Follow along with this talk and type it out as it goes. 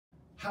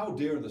How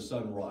Dare the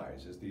Sun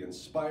Rise is the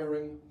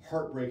inspiring,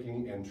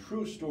 heartbreaking, and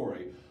true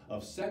story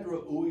of Sandra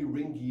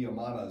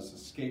Uwiringiyimana's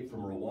escape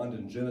from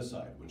Rwandan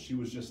genocide when she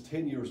was just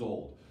 10 years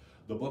old.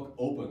 The book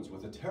opens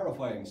with a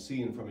terrifying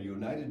scene from a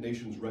United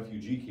Nations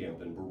refugee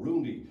camp in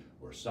Burundi,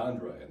 where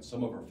Sandra and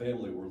some of her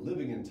family were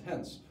living in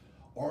tents.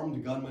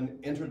 Armed gunmen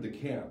entered the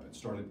camp and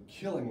started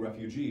killing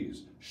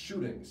refugees,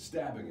 shooting,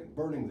 stabbing, and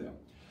burning them.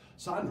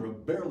 Sandra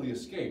barely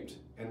escaped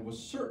and was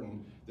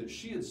certain that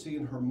she had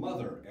seen her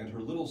mother and her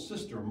little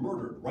sister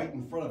murdered right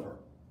in front of her.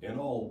 In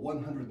all,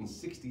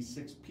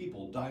 166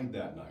 people died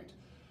that night.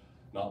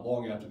 Not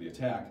long after the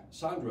attack,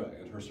 Sandra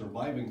and her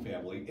surviving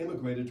family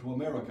immigrated to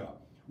America.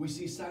 We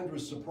see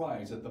Sandra's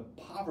surprise at the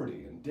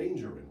poverty and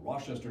danger in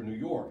Rochester, New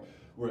York,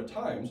 where at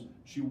times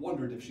she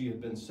wondered if she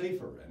had been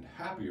safer and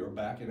happier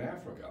back in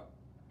Africa.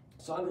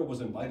 Sandra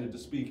was invited to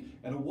speak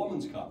at a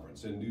women's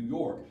conference in New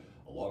York,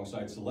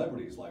 alongside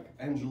celebrities like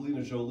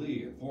Angelina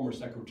Jolie and former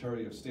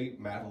Secretary of State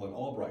Madeleine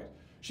Albright.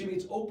 She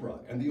meets Oprah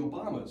and the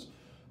Obamas.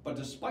 But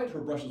despite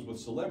her brushes with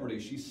celebrity,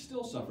 she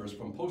still suffers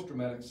from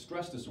post-traumatic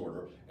stress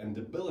disorder and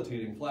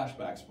debilitating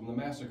flashbacks from the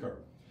massacre.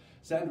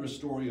 Sandra's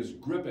story is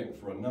gripping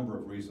for a number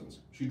of reasons.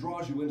 She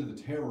draws you into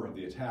the terror of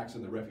the attacks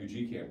in the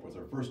refugee camp with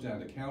her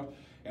first-hand account,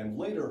 and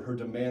later her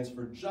demands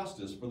for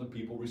justice for the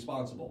people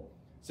responsible.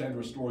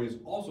 Sandra's story is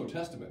also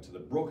testament to the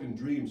broken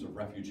dreams of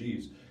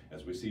refugees,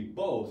 as we see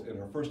both in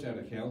her first-hand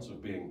accounts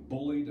of being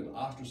bullied and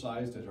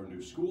ostracized at her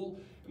new school,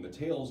 and the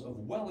tales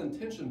of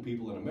well-intentioned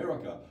people in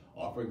America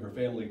offering her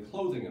family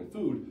clothing and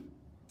food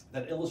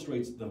that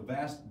illustrates the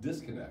vast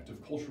disconnect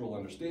of cultural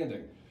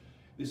understanding.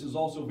 This is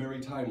also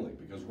very timely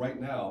because right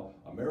now,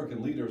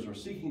 American leaders are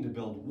seeking to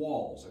build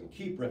walls and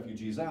keep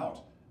refugees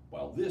out,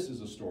 while this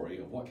is a story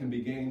of what can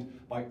be gained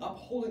by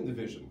upholding the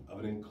vision of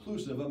an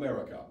inclusive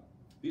America.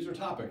 These are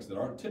topics that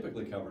aren't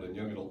typically covered in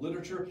young adult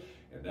literature,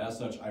 and as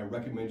such, I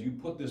recommend you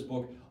put this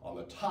book on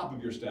the top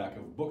of your stack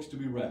of books to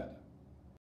be read.